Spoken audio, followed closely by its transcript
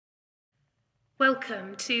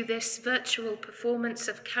Welcome to this virtual performance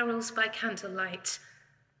of Carols by Candlelight.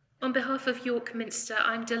 On behalf of York Minster,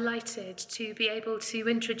 I'm delighted to be able to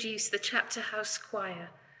introduce the Chapter House Choir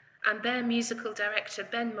and their musical director,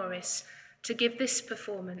 Ben Morris, to give this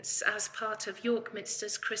performance as part of York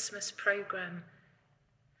Minster's Christmas programme.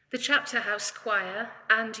 The Chapter House Choir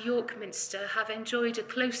and York Minster have enjoyed a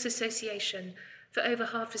close association for over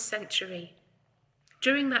half a century.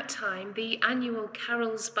 During that time, the annual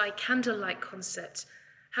Carols by Candlelight concert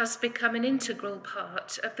has become an integral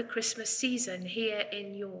part of the Christmas season here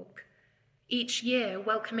in York, each year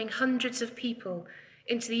welcoming hundreds of people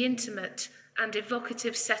into the intimate and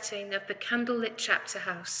evocative setting of the candlelit Chapter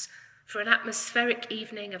House for an atmospheric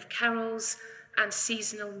evening of carols and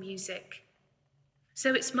seasonal music.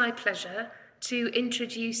 So it's my pleasure to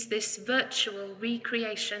introduce this virtual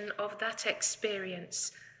recreation of that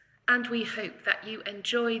experience, and we hope that you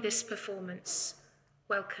enjoy this performance.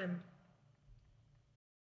 Welcome.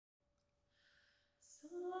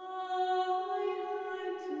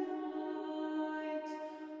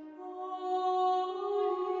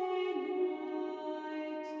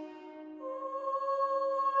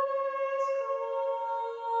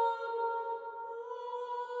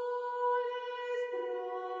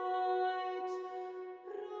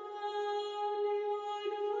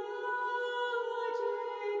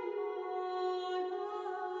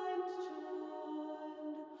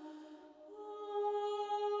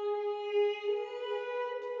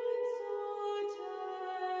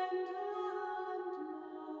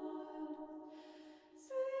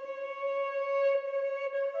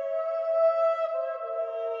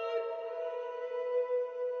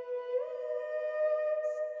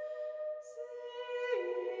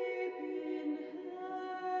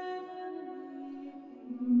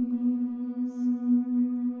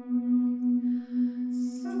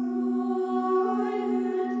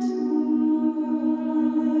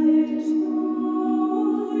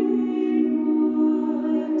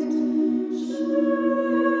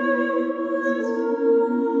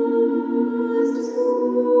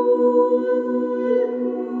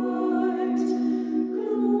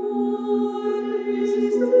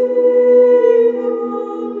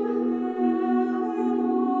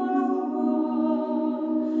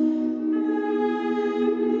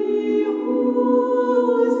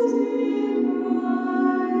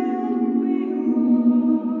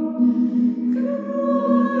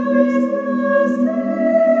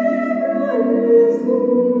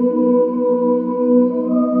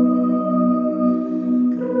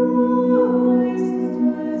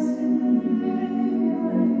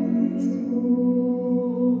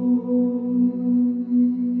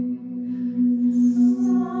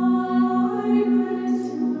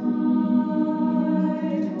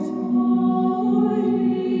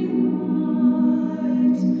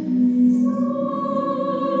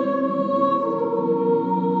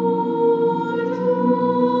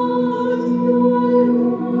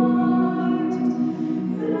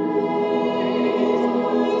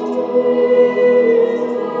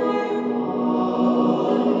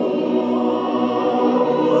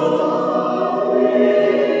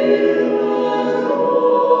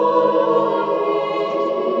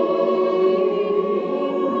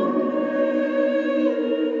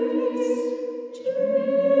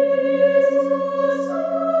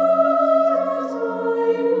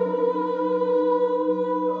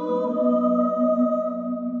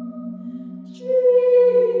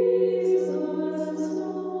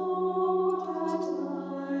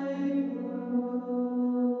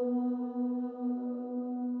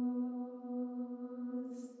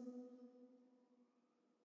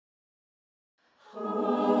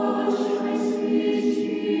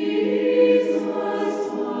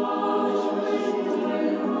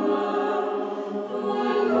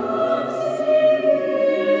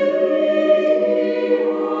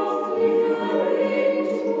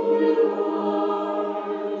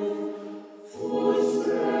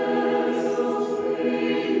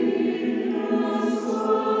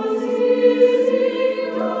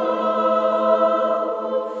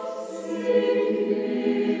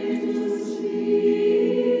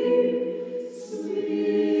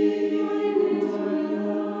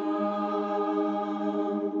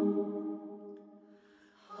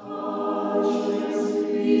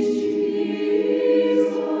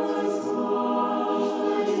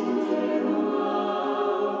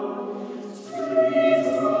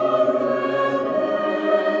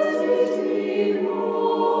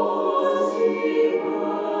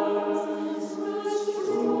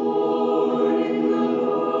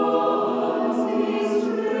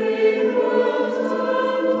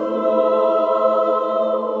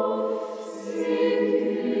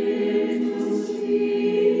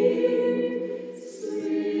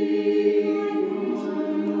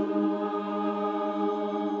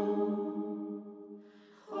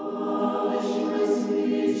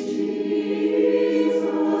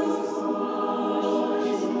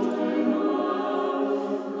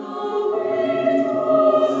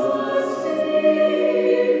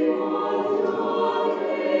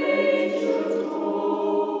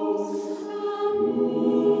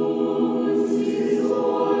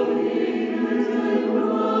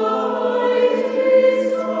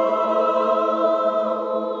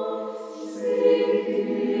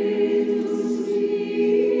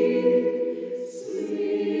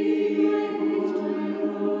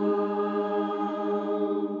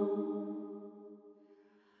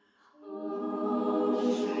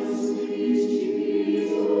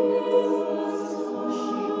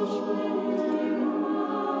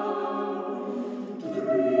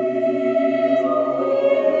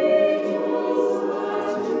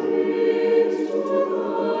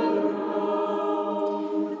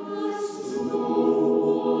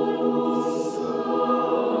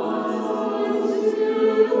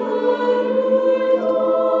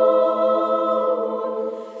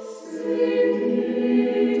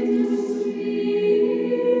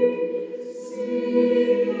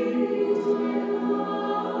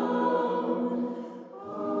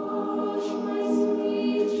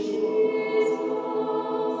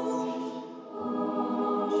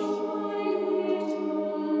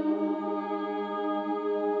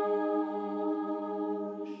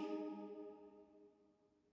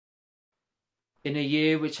 In a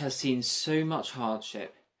year which has seen so much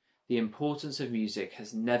hardship, the importance of music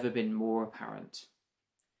has never been more apparent.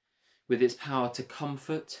 With its power to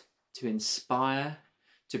comfort, to inspire,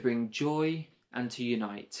 to bring joy, and to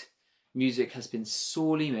unite, music has been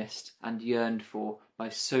sorely missed and yearned for by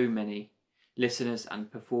so many, listeners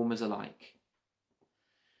and performers alike.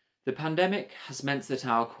 The pandemic has meant that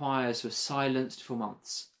our choirs were silenced for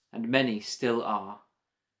months, and many still are.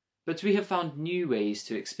 But we have found new ways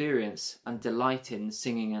to experience and delight in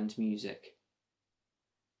singing and music.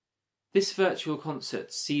 This virtual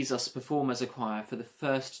concert sees us perform as a choir for the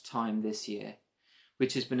first time this year,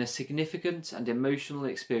 which has been a significant and emotional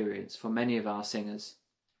experience for many of our singers.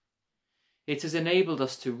 It has enabled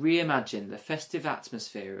us to reimagine the festive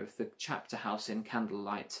atmosphere of the chapter house in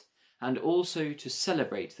Candlelight, and also to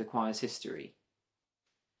celebrate the choir's history.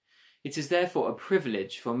 It is therefore a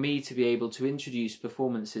privilege for me to be able to introduce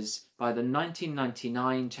performances by the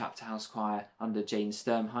 1999 Chapter House Choir under Jane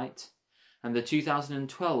Sturmheit and the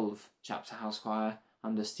 2012 Chapter House Choir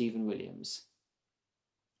under Stephen Williams.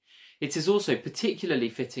 It is also particularly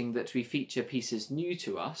fitting that we feature pieces new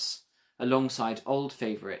to us alongside old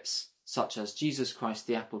favourites such as Jesus Christ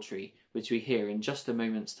the Apple Tree, which we hear in just a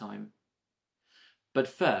moment's time. But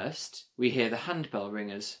first, we hear the handbell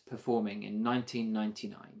ringers performing in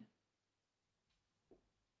 1999.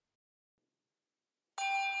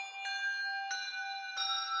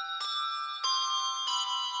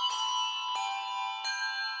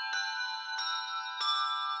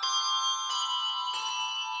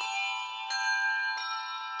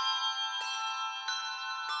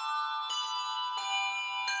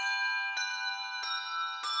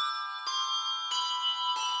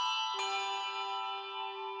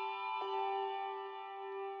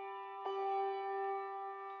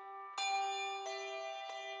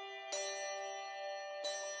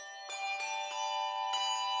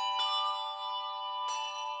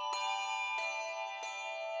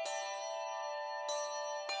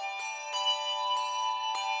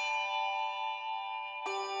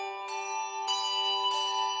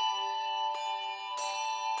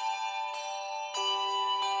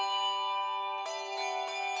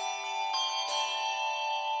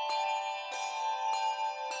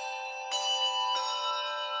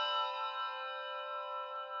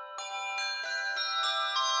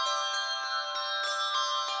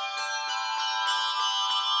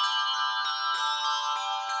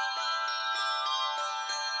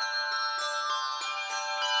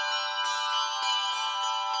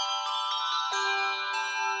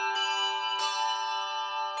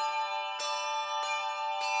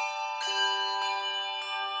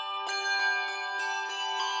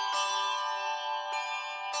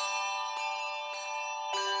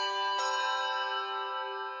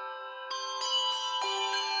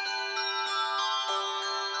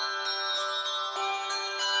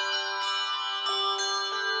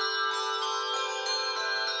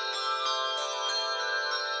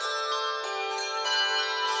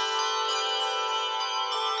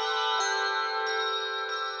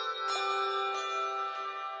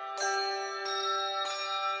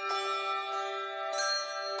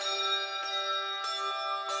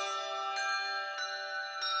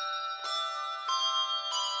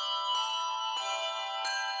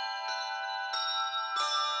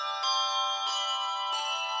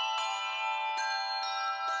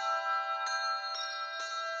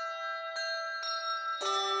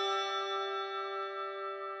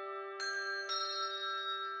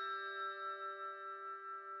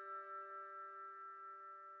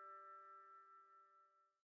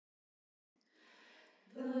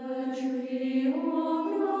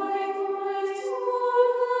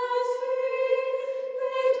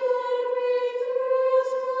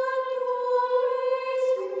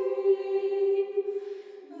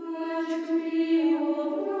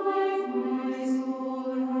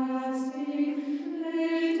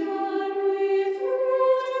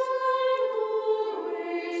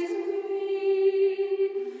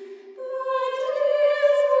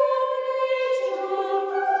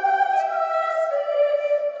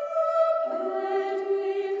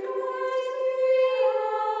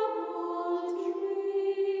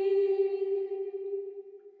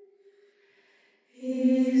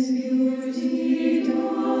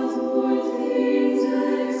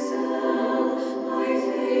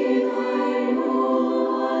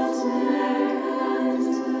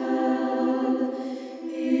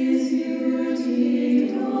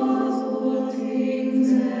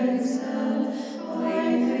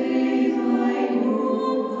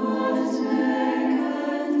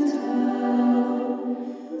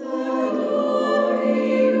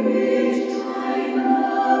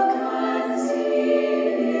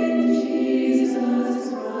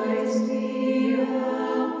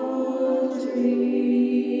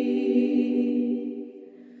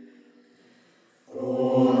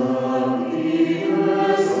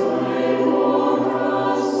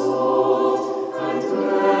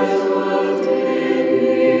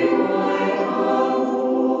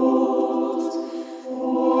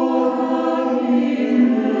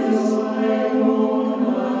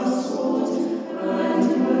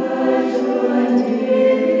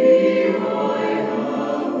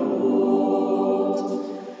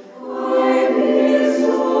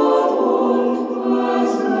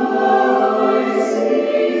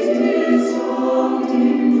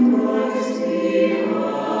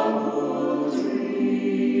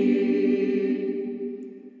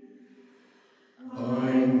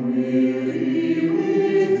 Oh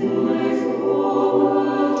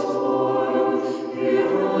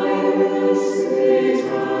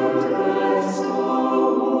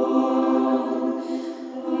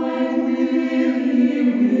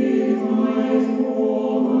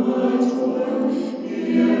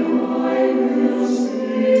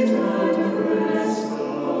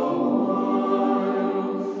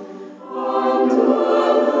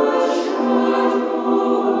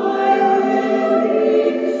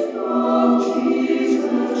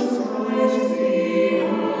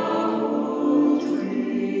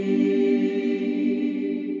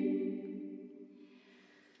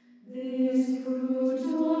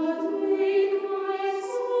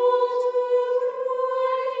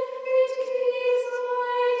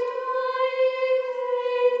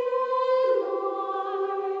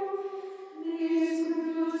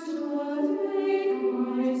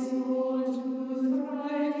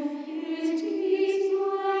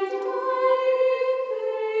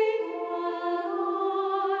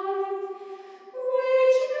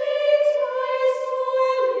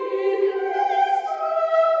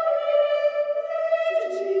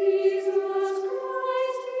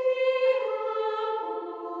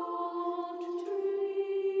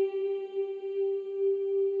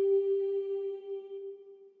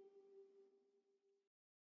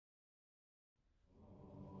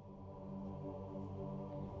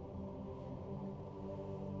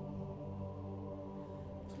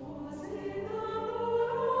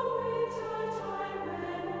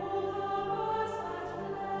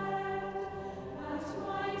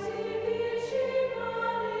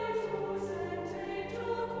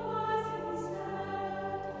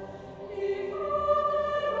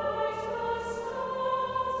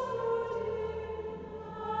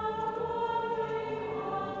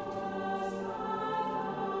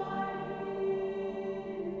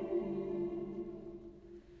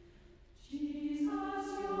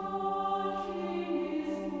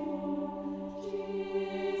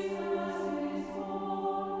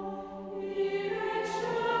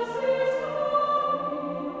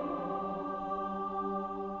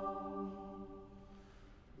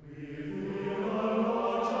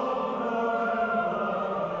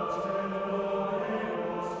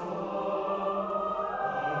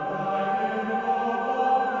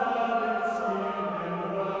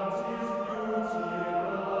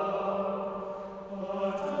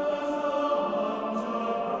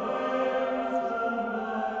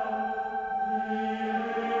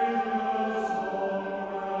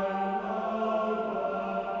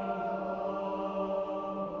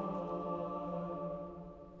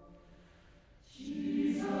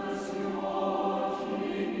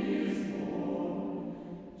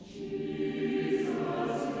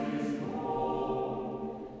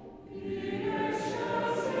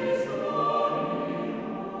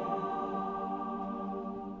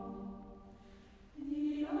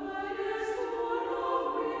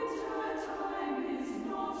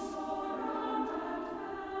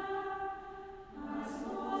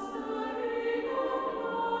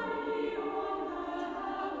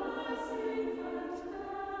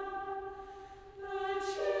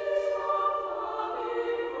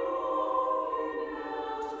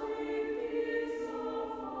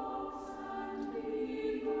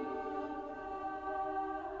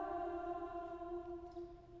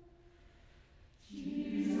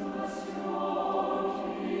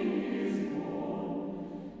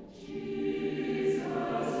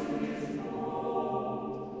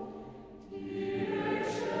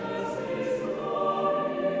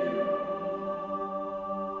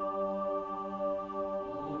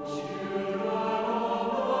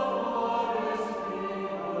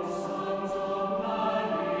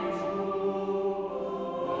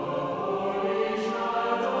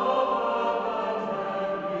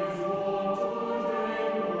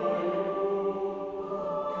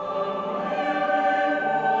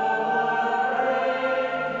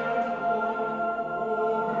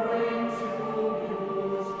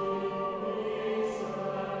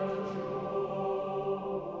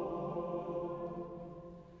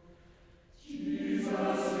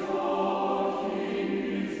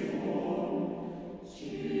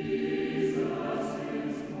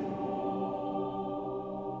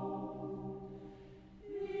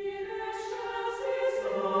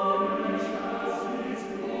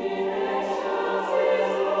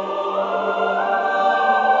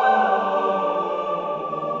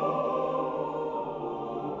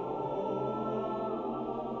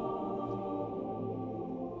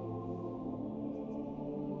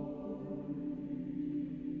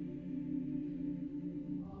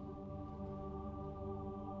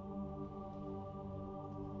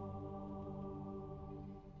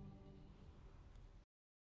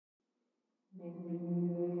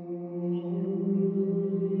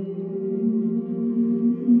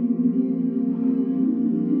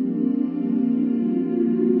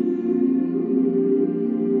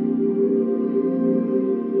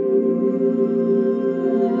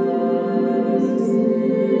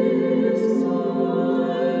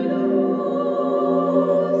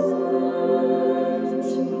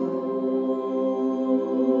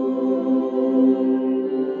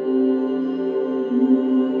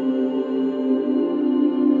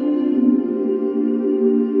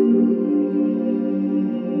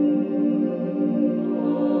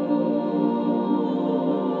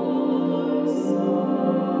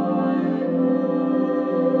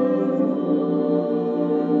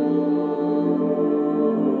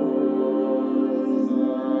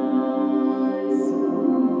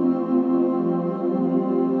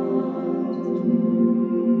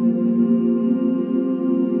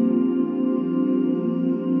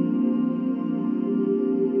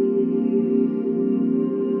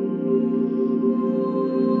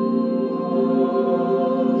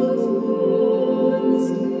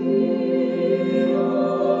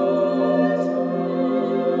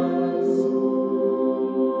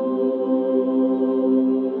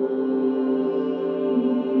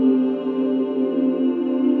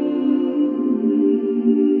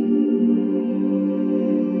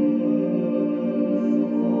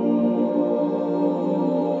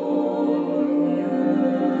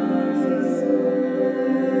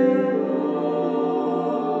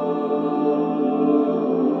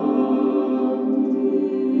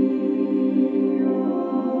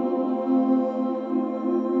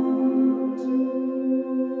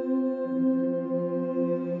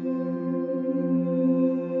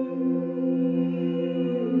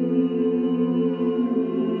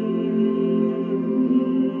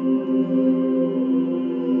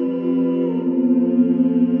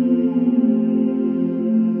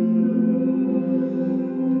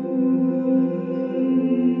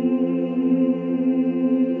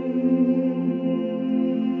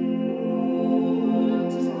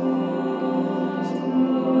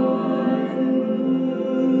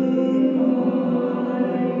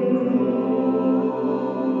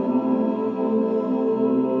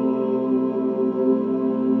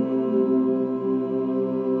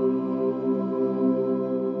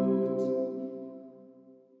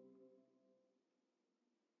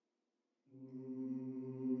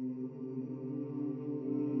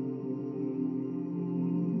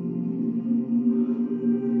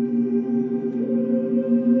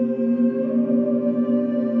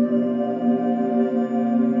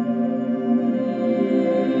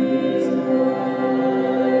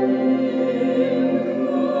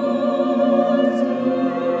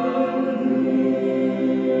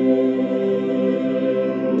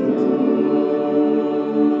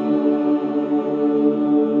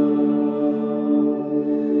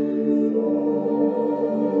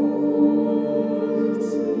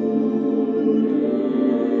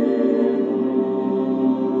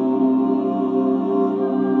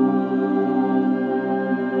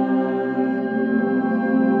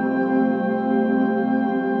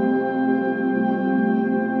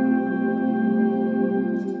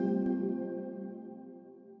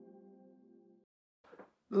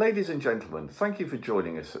Ladies and gentlemen, thank you for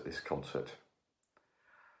joining us at this concert.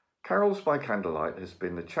 Carols by Candlelight has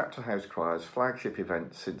been the Chapter House Choir's flagship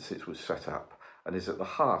event since it was set up and is at the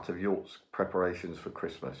heart of York's preparations for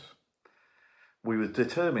Christmas. We were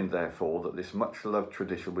determined, therefore, that this much-loved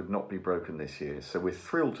tradition would not be broken this year, so we're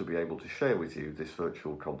thrilled to be able to share with you this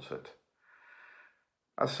virtual concert.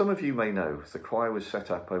 As some of you may know, the choir was set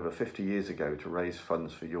up over 50 years ago to raise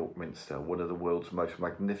funds for York Minster, one of the world's most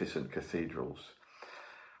magnificent cathedrals.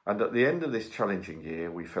 And at the end of this challenging year,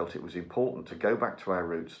 we felt it was important to go back to our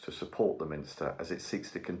roots to support the Minster as it seeks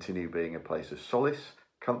to continue being a place of solace,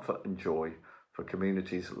 comfort and joy for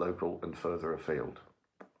communities local and further afield.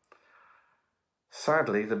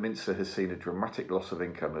 Sadly, the Minster has seen a dramatic loss of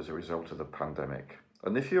income as a result of the pandemic.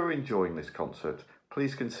 And if you're enjoying this concert,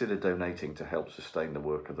 please consider donating to help sustain the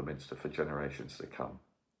work of the Minster for generations to come.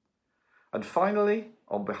 And finally,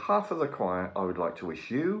 on behalf of the choir, I would like to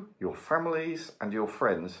wish you, your families and your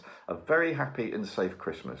friends a very happy and safe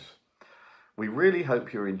Christmas. We really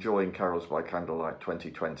hope you're enjoying Carols by Candlelight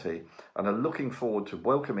 2020 and are looking forward to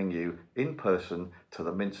welcoming you in person to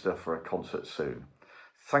the Minster for a concert soon.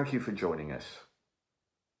 Thank you for joining us.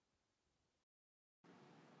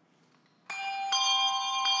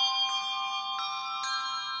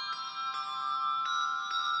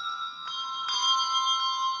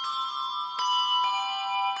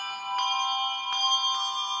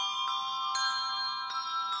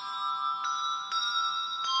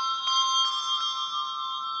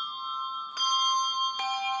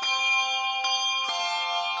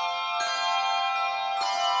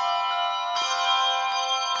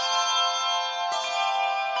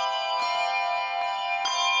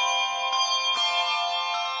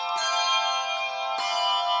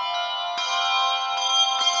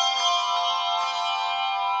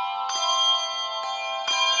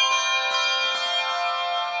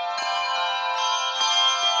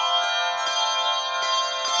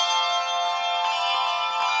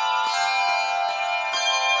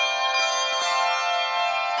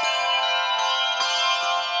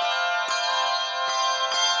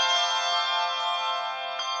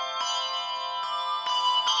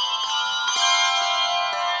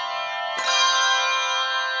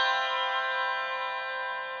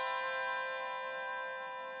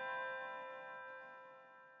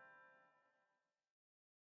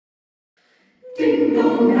 Ding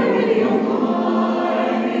dong, merrily on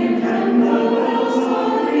high, handbells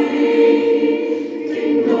are ringing.